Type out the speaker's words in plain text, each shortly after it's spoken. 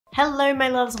Hello my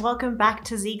loves, welcome back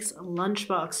to Zeke's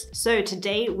Lunchbox. So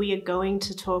today we are going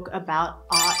to talk about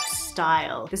art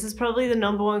style. This is probably the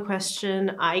 #1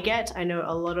 question I get. I know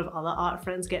a lot of other art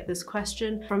friends get this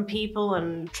question from people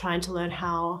and trying to learn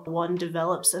how one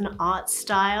develops an art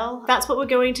style. That's what we're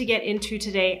going to get into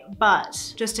today,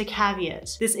 but just a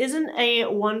caveat. This isn't a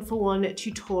one-for-one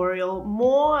tutorial,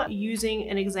 more using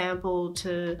an example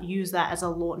to use that as a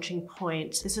launching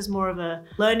point. This is more of a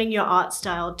learning your art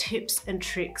style tips and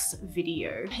tricks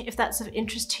video. If that's of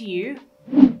interest to you,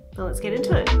 then let's get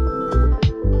into it.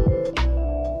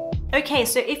 Okay,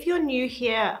 so if you're new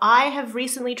here, I have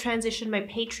recently transitioned my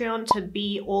Patreon to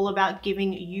be all about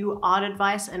giving you art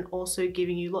advice and also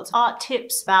giving you lots of art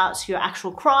tips about your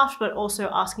actual craft, but also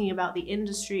asking about the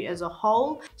industry as a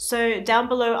whole. So down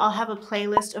below, I'll have a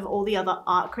playlist of all the other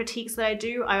art critiques that I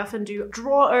do. I often do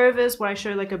draw overs where I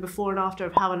show like a before and after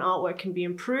of how an artwork can be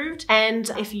improved. And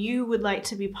if you would like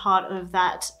to be part of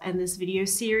that and this video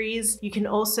series, you can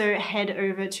also head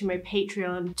over to my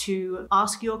Patreon to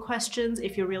ask your questions.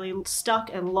 If you're really stuck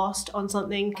and lost on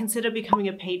something, consider becoming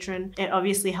a patron. It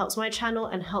obviously helps my channel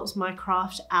and helps my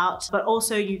craft out, but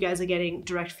also you guys are getting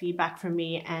direct feedback from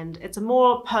me and it's a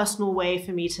more personal way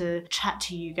for me to chat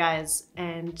to you guys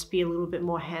and be a little bit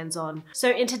more hands-on. So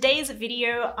in today's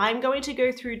video, I'm going to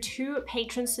go through 2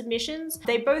 patron submissions.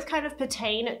 They both kind of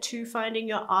pertain to finding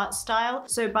your art style.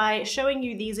 So by showing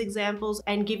you these examples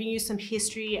and giving you some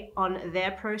history on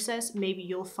their process, maybe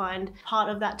you'll find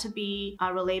part of that to be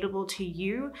relatable to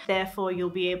you. Therefore, you'll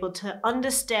be able to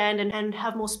understand and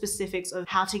have more specifics of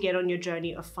how to get on your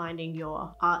journey of finding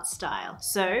your art style.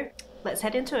 So let's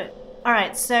head into it. All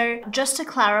right, so just to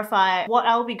clarify, what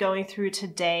I'll be going through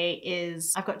today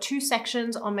is I've got 2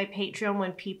 sections on my Patreon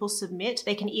when people submit.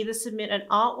 They can either submit an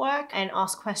artwork and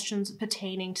ask questions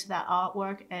pertaining to that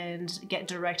artwork and get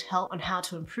direct help on how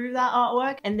to improve that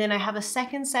artwork. And then I have a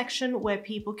second section where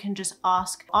people can just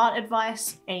ask art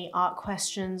advice, any art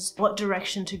questions, what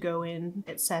direction to go in,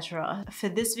 etc. For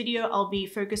this video, I'll be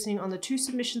focusing on the 2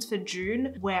 submissions for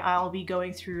June, where I'll be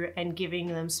going through and giving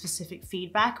them specific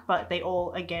feedback, but they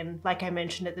all, again, like I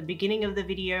mentioned at the beginning of the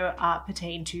video,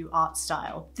 pertain to art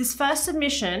style. This first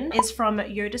submission is from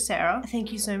YodaCera.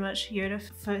 Thank you so much, Yoda,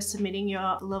 for submitting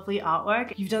your lovely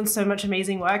artwork. You've done so much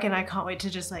amazing work and I can't wait to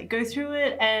just like go through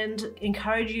it and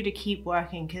encourage you to keep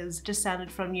working, because it just sounded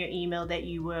from your email that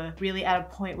you were really at a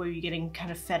point where you're getting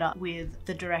kind of fed up with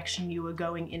the direction you were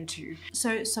going into.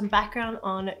 So some background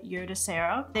on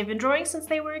YodaCera. They've been drawing since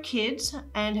they were a kid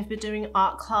and have been doing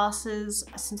art classes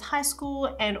since high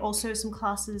school and also some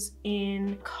classes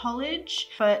in college,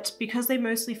 but because they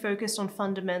mostly focused on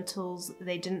fundamentals,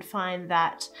 they didn't find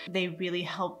that they really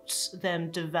helped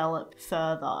them develop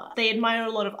further. They admire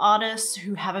a lot of artists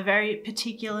who have a very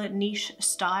particular niche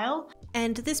style.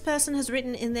 And this person has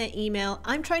written in their email,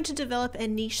 I'm trying to develop a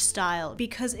niche style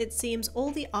because it seems all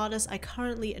the artists I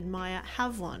currently admire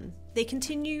have one. They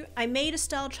continue, I made a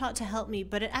style chart to help me,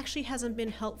 but it actually hasn't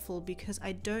been helpful because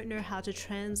I don't know how to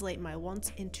translate my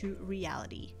wants into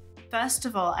reality. First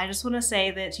of all, I just want to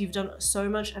say that you've done so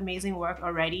much amazing work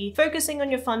already. Focusing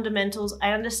on your fundamentals,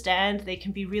 I understand they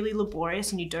can be really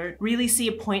laborious and you don't really see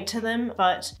a point to them,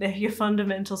 but they're your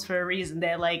fundamentals for a reason.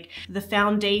 They're like the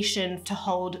foundation to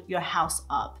hold your house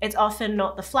up. It's often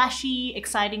not the flashy,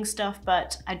 exciting stuff,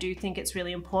 but I do think it's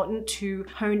really important to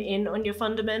hone in on your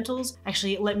fundamentals.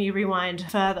 Actually, let me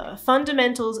rewind further.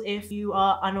 Fundamentals, if you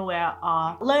are unaware,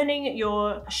 are learning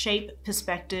your shape,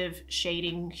 perspective,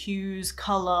 shading, hues,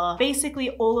 color, basically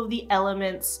all of the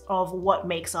elements of what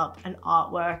makes up an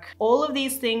artwork. All of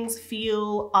these things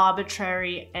feel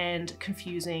arbitrary and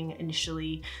confusing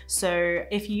initially. So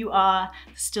if you are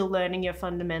still learning your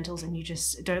fundamentals and you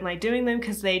just don't like doing them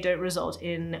because they don't result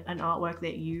in an artwork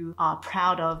that you are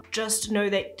proud of, just know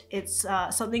that it's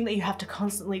something that you have to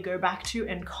constantly go back to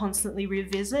and constantly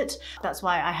revisit. That's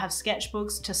why I have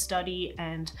sketchbooks to study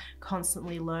and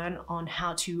constantly learn on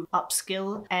how to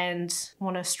upskill, and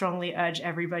want to strongly urge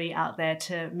everybody out there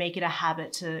to make it a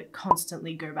habit to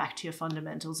constantly go back to your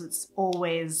fundamentals. It's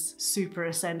always super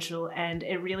essential and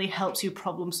it really helps you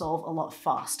problem solve a lot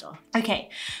faster. Okay,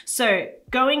 so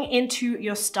going into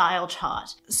your style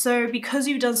chart. So because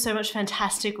you've done so much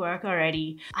fantastic work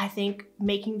already, I think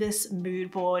making this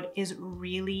mood board is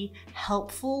really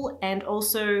helpful and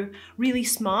also really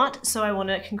smart. So I want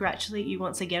to congratulate you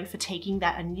once again for taking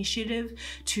that initiative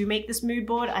to make this mood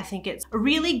board. I think it's a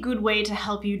really good way to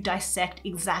help you dissect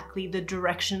exactly exactly the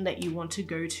direction that you want to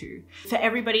go to. For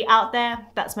everybody out there,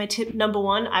 that's my tip number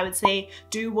one. I would say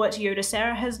do what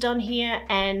YodaCera has done here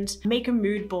and make a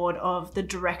mood board of the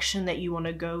direction that you want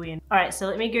to go in. All right, so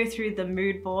let me go through the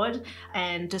mood board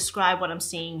and describe what I'm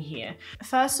seeing here.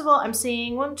 First of all, I'm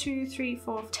seeing 1, 2, 3,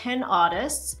 4, 10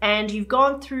 artists, and you've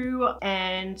gone through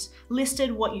and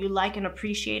listed what you like and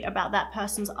appreciate about that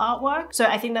person's artwork. So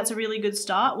I think that's a really good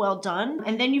start. Well done.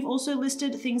 And then you've also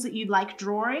listed things that you like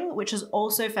drawing, which is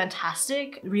also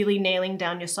fantastic. Really nailing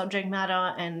down your subject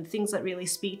matter and things that really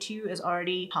speak to you is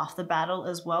already half the battle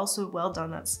as well. So well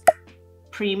done. That's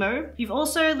primo. You've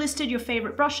also listed your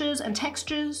favorite brushes and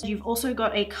textures. You've also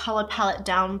got a color palette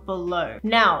down below.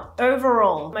 Now,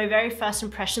 overall, my very first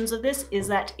impressions of this is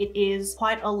that it is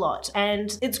quite a lot,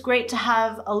 and it's great to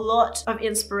have a lot of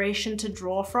inspiration to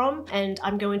draw from, and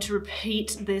I'm going to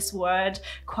repeat this word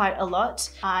quite a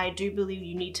lot. I do believe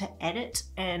you need to edit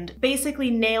and basically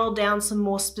nail down some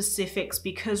more specifics,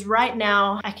 because right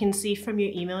now I can see from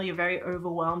your email you're very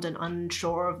overwhelmed and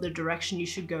unsure of the direction you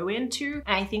should go into,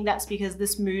 and I think that's because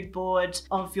this mood board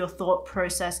of your thought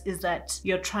process is that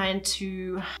you're trying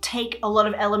to take a lot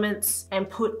of elements and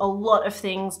put a lot of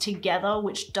things together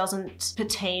which doesn't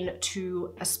pertain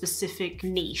to a specific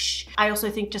niche. I also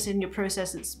think just in your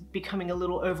process it's becoming a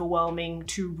little overwhelming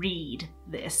to read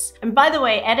this. And by the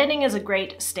way, editing is a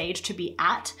great stage to be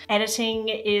at. Editing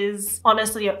is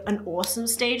honestly an awesome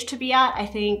stage to be at. I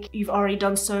think you've already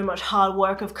done so much hard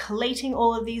work of collating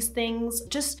all of these things.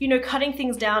 Just, you know, cutting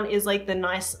things down is like the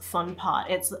nice fun part.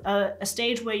 It's a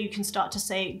stage where you can start to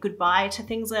say goodbye to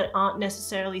things that aren't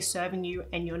necessarily serving you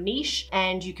and your niche,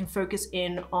 and you can focus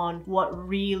in on what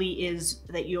really is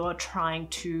that you're trying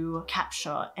to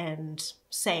capture and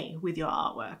say with your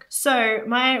artwork. So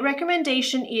my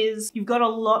recommendation is you've got a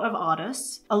lot of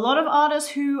artists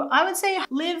who I would say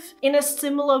live in a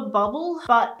similar bubble,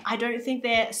 but I don't think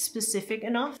they're specific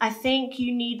enough. I think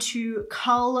you need to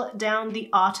cull down the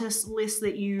artist list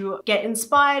that you get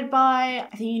inspired by.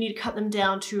 I think you need to cut them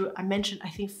down to, I mentioned, I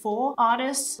think 4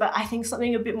 artists, but I think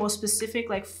something a bit more specific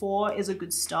like 4 is a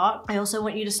good start. I also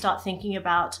want you to start thinking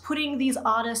about putting these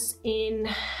artists in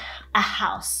a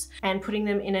house and putting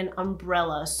them in an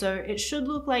umbrella. So it should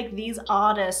look like these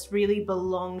artists really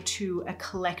belong to a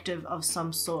collective of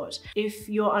some sort. If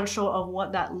you're unsure of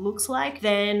what that looks like,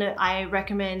 then I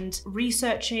recommend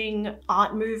researching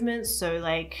art movements, so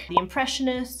like the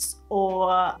Impressionists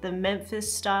or the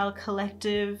Memphis style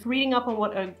collective. Reading up on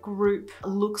what a group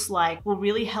looks like will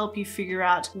really help you figure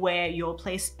out where your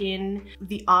place in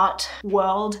the art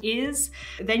world is.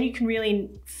 Then you can really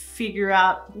figure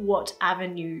out what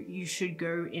avenue you should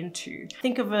go into.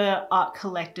 Think of an art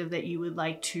collective that you would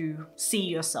like to see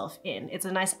yourself in. It's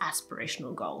a nice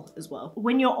aspirational goal as well.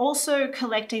 When you're also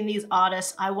collecting these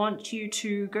artists, I want you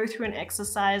to go through an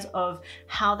exercise of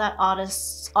how that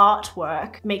artist's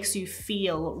artwork makes you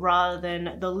feel, rather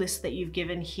than the list that you've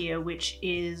given here, which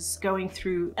is going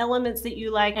through elements that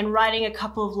you like and writing a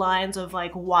couple of lines of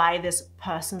like why this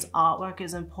person's artwork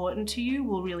is important to you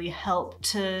will really help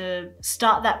to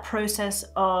start that process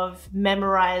of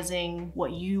memorizing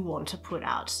what you want to put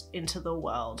out into the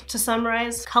world. To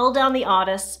summarize, cull down the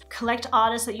artists, collect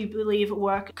artists that you believe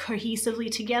work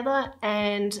cohesively together,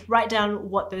 and write down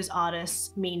what those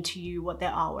artists mean to you, what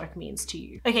their artwork means to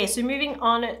you. Okay, so moving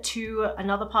on to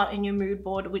another part in your mood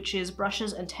board, which is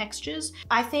brushes and textures.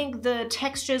 I think the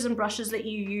textures and brushes that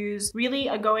you use really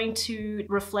are going to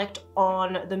reflect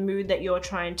on the mood that you're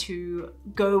trying to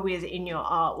go with in your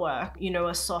artwork. You know,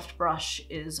 a soft brush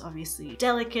is obviously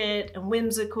delicate and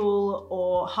whimsical,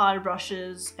 or hard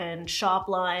brushes and sharp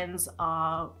lines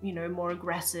are, you know, more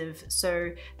aggressive. So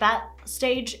that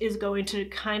stage is going to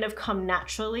kind of come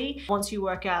naturally once you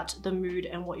work out the mood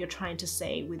and what you're trying to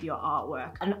say with your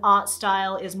artwork. An art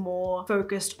style is more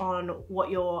focused on what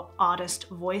your artist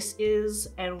voice is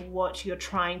and what you're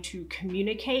trying to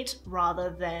communicate,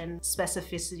 rather than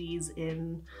specificities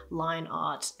in line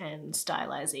art and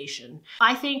stylization.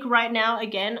 I think right now,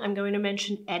 again, I'm going to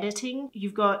mention editing.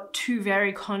 You've got 2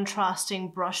 very contrasting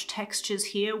brush textures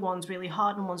here. One's really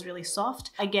hard and one's really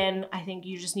soft. Again, I think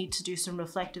you just need to do some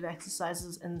reflective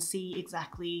exercises and see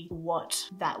exactly what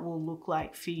that will look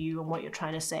like for you and what you're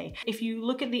trying to say. If you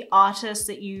look at the artists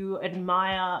that you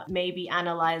admire, maybe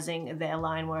analyzing their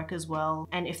line work as well,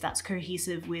 and if that's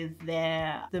cohesive with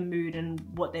the mood and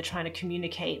what they're trying to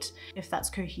communicate, if that's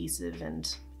cohesive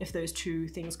and if those two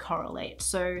things correlate.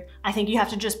 So I think you have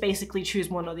to just basically choose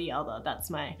one or the other. That's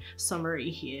my summary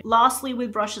here. Lastly,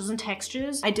 with brushes and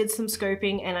textures, I did some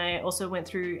scoping and I also went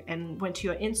through and went to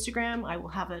your Instagram. I will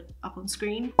have it up on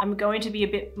screen. I'm going to be a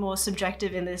bit more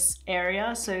subjective in this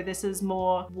area. So this is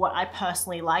more what I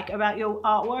personally like about your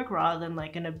artwork rather than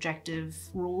like an objective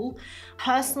rule.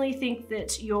 Personally think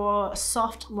that your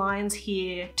soft lines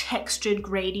here, textured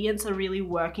gradients are really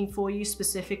working for you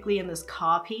specifically in this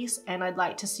car piece, and I'd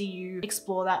like to see you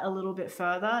explore that a little bit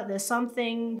further. There's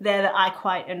something there that I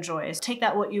quite enjoy. So take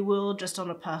that what you will. Just on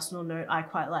a personal note, I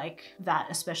quite like that,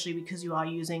 especially because you are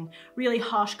using really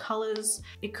harsh colors.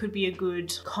 It could be a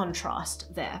good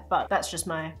contrast there, but that's just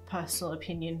my personal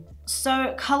opinion.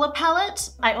 So color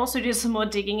palette, I also did some more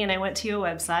digging and I went to your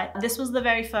website. This was the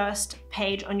very first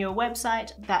page on your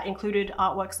website that included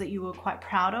artworks that you were quite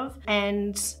proud of.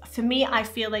 And for me, I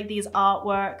feel like these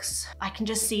artworks, I can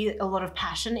just see a lot of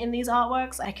passion in these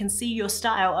artworks. I can see your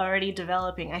style already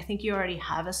developing. I think you already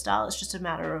have a style. It's just a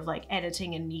matter of like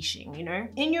editing and niching, you know?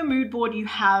 In your mood board, you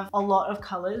have a lot of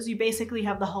colors. You basically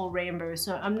have the whole rainbow.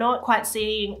 So I'm not quite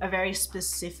seeing a very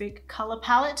specific color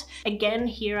palette. Again,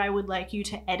 here I would like you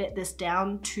to edit this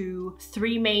down to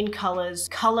 3 main colors.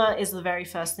 Color is the very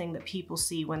first thing that people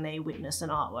see when they witness an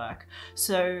artwork.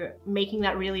 So making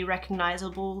that really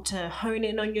recognizable to hone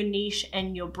in on your niche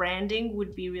and your branding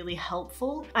would be really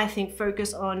helpful. I think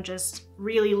focus on just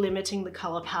really limiting the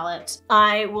color palette.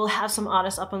 I will have some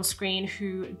artists up on screen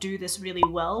who do this really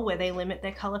well, where they limit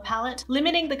their color palette.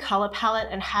 Limiting the color palette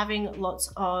and having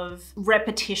lots of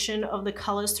repetition of the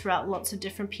colors throughout lots of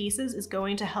different pieces is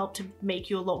going to help to make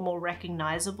you a lot more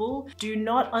recognizable. Do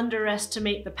not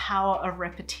underestimate the power of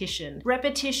repetition.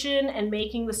 Repetition and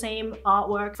making the same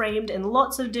artwork framed in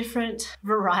lots of different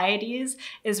varieties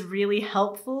is really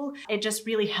helpful. It just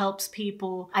really helps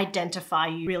people identify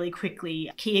you really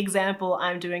quickly. Key example,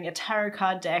 I'm doing a tarot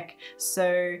card deck,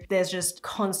 so there's just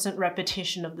constant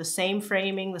repetition of the same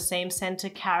framing, the same center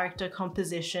character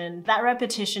composition. That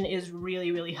repetition is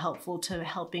really, really helpful to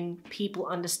helping people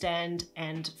understand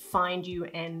and find you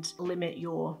and limit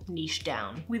your niche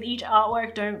down. With each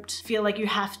artwork, don't feel like you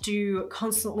have to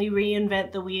constantly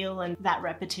reinvent the wheel, and that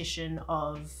repetition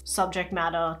of subject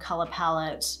matter, color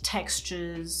palette,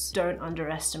 textures, don't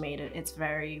underestimate it. It's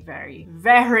very, very,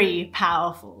 very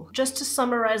powerful. Just to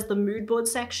summarize the mood board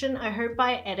section, I hope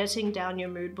by editing down your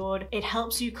mood board, it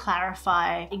helps you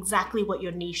clarify exactly what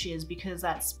your niche is, because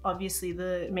that's obviously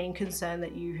the main concern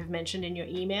that you have mentioned in your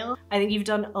email. I think you've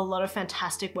done a lot of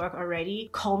fantastic work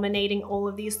already, culminating all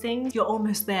of these things. You're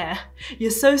almost there. You're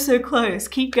so close.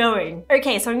 Keep going.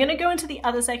 Okay, so I'm gonna go into the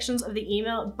other sections of the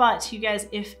email, but you guys,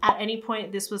 if at any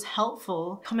point this was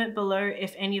helpful, comment below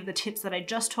if any of the tips that I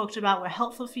just talked about were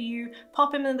helpful for you.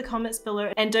 Pop them in the comments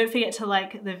below, and don't forget to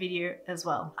like the video as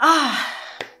well.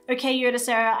 Okay,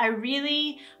 YodaCera, I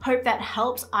really hope that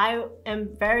helps. I am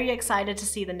very excited to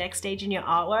see the next stage in your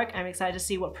artwork. I'm excited to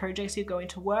see what projects you're going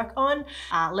to work on.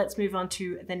 Let's move on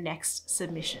to the next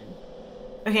submission.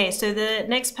 Okay, so the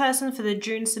next person for the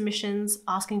June submissions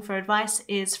asking for advice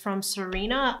is from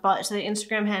Serinah, but the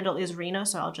Instagram handle is Rena,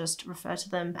 so I'll just refer to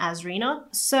them as Rena.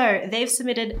 So they've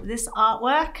submitted this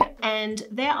artwork, and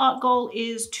their art goal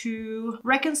is to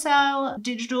reconcile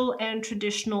digital and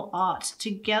traditional art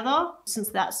together, since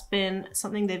that's been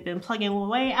something they've been plugging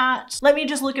away at. Let me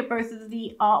just look at both of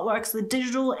the artworks, the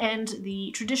digital and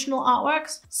the traditional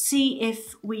artworks, see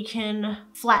if we can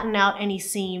flatten out any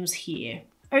seams here.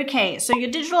 Okay, so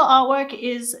your digital artwork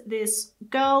is this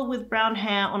girl with brown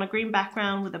hair on a green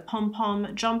background with a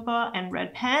pom-pom jumper and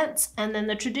red pants. And then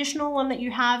the traditional one that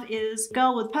you have is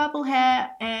girl with purple hair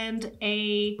and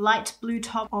a light blue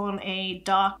top on a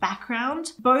dark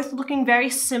background. Both looking very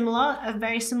similar, a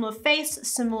very similar face,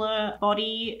 similar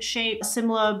body shape,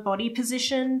 similar body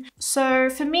position. So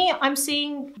for me, I'm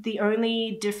seeing the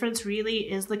only difference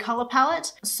really is the color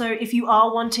palette. So if you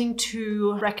are wanting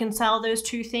to reconcile those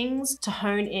two things, to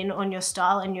hone in on your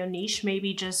style and your niche,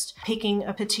 maybe just picking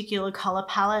a particular color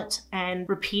palette and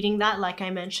repeating that like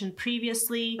I mentioned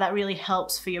previously. That really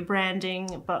helps for your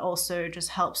branding, but also just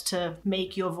helps to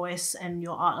make your voice and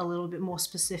your art a little bit more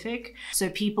specific.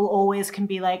 So people always can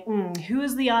be like, who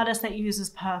is the artist that uses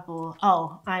purple?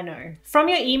 Oh, I know. From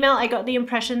your email, I got the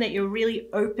impression that you're really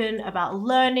open about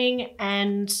learning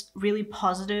and really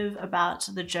positive about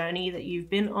the journey that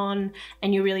you've been on,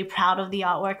 and you're really proud of the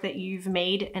artwork that you've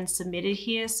made and submitted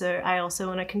here. So I also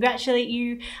want to congratulate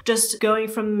you. Just going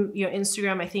from your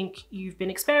Instagram, I think you've been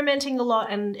experimenting a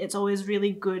lot, and it's always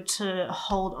really good to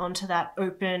hold on to that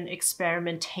open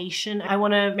experimentation. I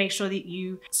want to make sure that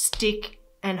you stick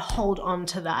and hold on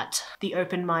to that, the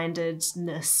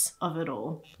open-mindedness of it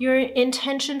all. Your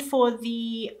intention for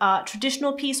the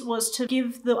traditional piece was to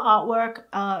give the artwork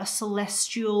a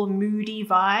celestial, moody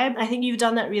vibe. I think you've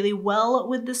done that really well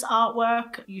with this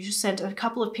artwork. You sent a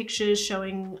couple of pictures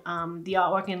showing the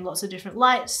artwork in lots of different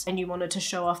lights, and you wanted to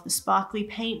show off the sparkly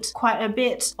paint quite a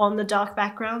bit on the dark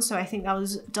background, so I think that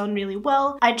was done really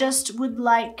well. I just would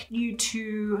like you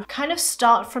to kind of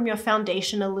start from your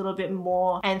foundation a little bit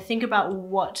more and think about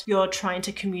what you're trying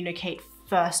to communicate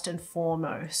first and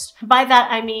foremost. By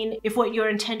that I mean, if what your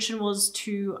intention was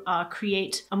to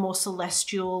create a more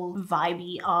celestial,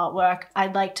 vibey artwork,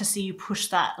 I'd like to see you push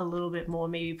that a little bit more,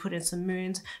 maybe put in some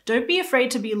moons. Don't be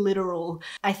afraid to be literal.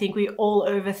 I think we all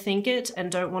overthink it and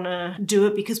don't want to do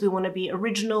it because we want to be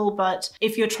original, but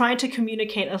if you're trying to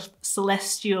communicate a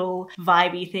celestial,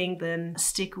 vibey thing, then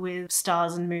stick with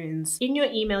stars and moons. In your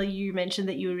email, you mentioned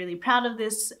that you were really proud of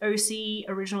this OC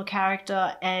original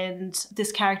character, and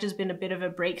this character's been a bit of a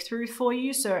breakthrough for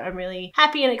you, so I'm really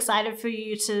happy and excited for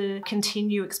you to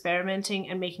continue experimenting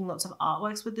and making lots of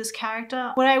artworks with this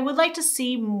character. What I would like to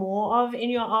see more of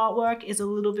in your artwork is a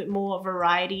little bit more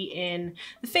variety in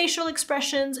the facial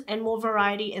expressions and more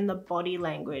variety in the body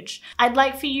language. I'd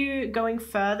like for you going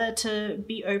further to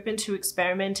be open to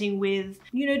experimenting with,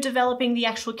 you know, developing the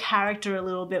actual character a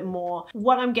little bit more.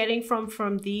 What I'm getting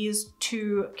from these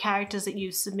two characters that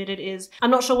you've submitted is,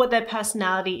 I'm not sure what their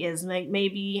personality is. Like,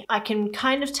 maybe I can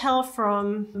kind of tell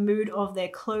from the mood of their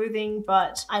clothing,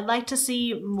 but I'd like to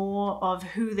see more of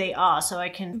who they are so I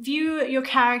can view your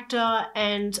character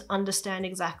and understand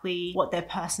exactly what their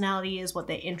personality is, what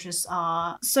their interests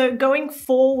are. So going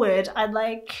forward, I'd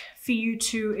like for you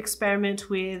to experiment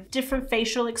with different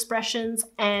facial expressions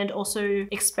and also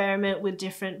experiment with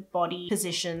different body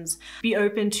positions. Be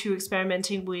open to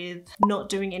experimenting with not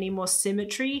doing any more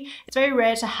symmetry. It's very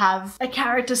rare to have a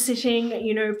character sitting,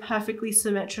 you know, perfectly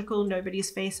symmetrical.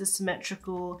 Nobody's face is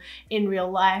symmetrical in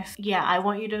real life. Yeah, I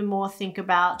want you to more think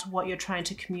about what you're trying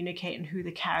to communicate and who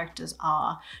the characters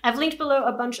are. I've linked below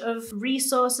a bunch of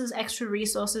resources, extra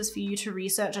resources for you to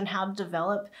research on how to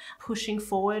develop pushing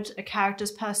forward a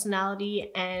character's personality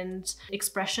and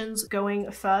expressions going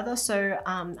further. So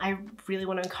I really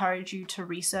want to encourage you to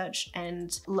research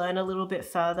and learn a little bit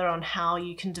further on how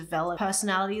you can develop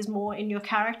personalities more in your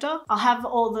character. I'll have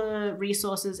all the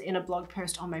resources in a blog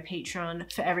post on my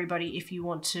Patreon for everybody if you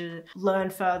want to learn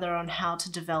further on how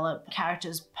to develop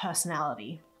characters'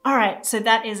 personality. Alright, so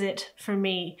that is it from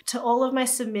me. To all of my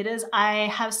submitters, I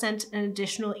have sent an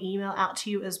additional email out to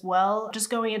you as well,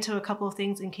 just going into a couple of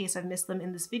things in case I've missed them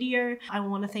in this video. I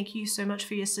want to thank you so much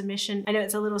for your submission. I know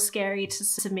it's a little scary to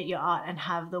submit your art and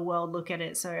have the world look at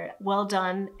it, so well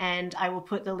done, and I will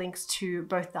put the links to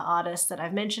both the artists that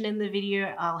I've mentioned in the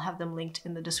video. I'll have them linked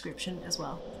in the description as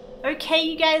well. Okay,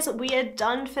 you guys, we are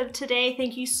done for today.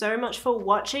 Thank you so much for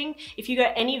watching. If you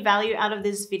got any value out of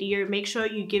this video, make sure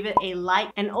you give it a like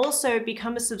and also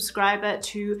become a subscriber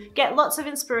to get lots of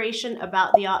inspiration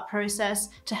about the art process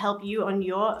to help you on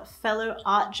your fellow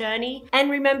art journey.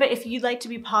 And remember, if you'd like to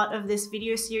be part of this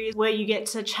video series where you get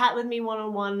to chat with me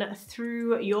one-on-one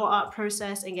through your art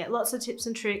process and get lots of tips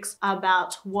and tricks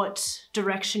about what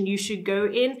direction you should go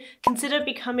in, consider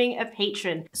becoming a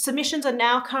patron. Submissions are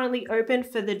now currently open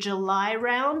for the July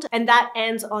round, and that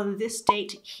ends on this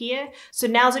date here. So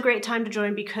now's a great time to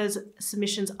join because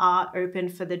submissions are open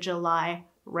for the July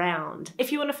round.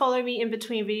 If you want to follow me in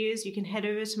between videos, you can head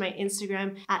over to my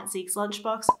Instagram at Zeke's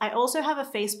Lunchbox. I also have a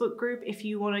Facebook group. If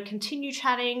you want to continue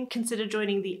chatting, consider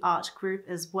joining the art group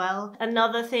as well.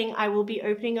 Another thing, I will be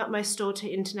opening up my store to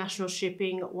international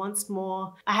shipping once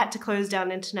more. I had to close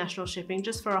down international shipping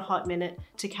just for a hot minute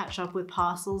to catch up with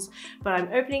parcels, but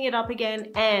I'm opening it up again,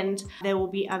 and there will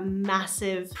be a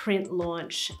massive print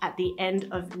launch at the end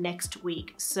of next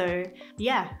week. So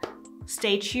yeah,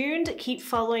 stay tuned, keep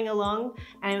following along,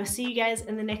 and I will see you guys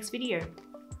in the next video.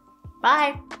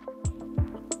 Bye!